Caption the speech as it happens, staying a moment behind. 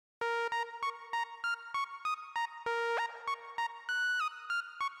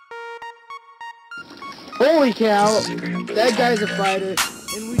Holy cow, that guy's a fighter.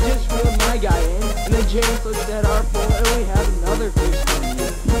 And we just reeled my guy in, and then James looks at our pole, and we have another fish coming in.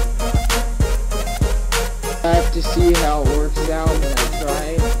 I have to see how it works out when I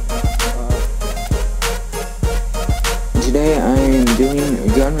try it. Today I am doing a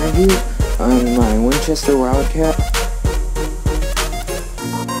gun review on my Winchester Wildcat.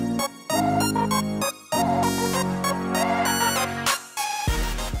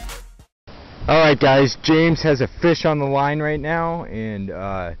 Alright guys, James has a fish on the line right now, and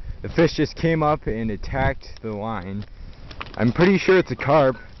the fish just came up and attacked the line. I'm pretty sure it's a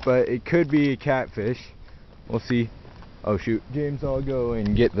carp, but it could be a catfish. We'll see. Oh shoot, James, I'll go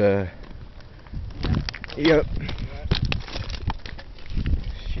and get the... Yep.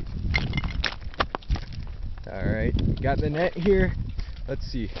 Alright, got the net here. Let's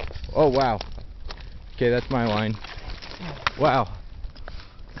see. Oh wow. Okay, that's my line. Wow.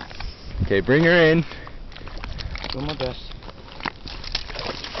 Okay, bring her in. Do my best.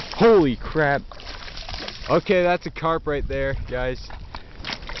 Holy crap. Okay, that's a carp right there, guys.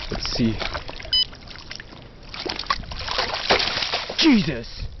 Let's see.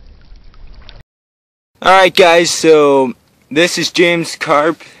 Jesus! Alright guys, so this is James'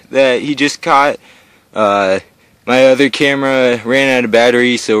 carp that he just caught. My other camera ran out of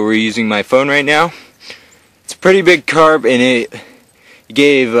battery, so we're using my phone right now. It's a pretty big carp, and it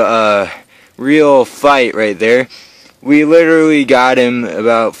gave a real fight right there. We literally got him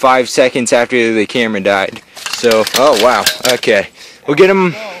about 5 seconds after the camera died. So, oh wow, okay. We'll get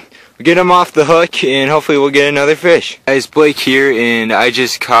him off the hook, and hopefully we'll get another fish. Guys, Blake here, and I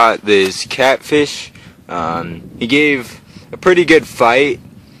just caught this catfish. He gave a pretty good fight.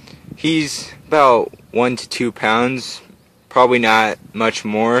 He's about 1 to 2 pounds, probably not much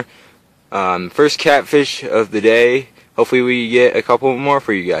more. First catfish of the day. Hopefully we get a couple more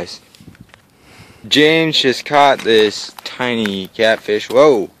for you guys. James just caught this tiny catfish.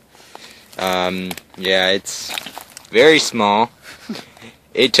 Whoa! Yeah, it's very small.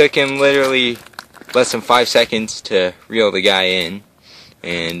 It took him literally less than 5 seconds to reel the guy in,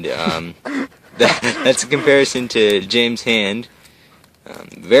 and that's a comparison to James' hand.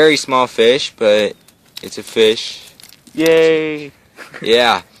 Very small fish, but it's a fish. Yay!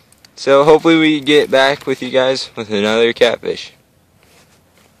 Yeah. So hopefully we get back with you guys with another catfish.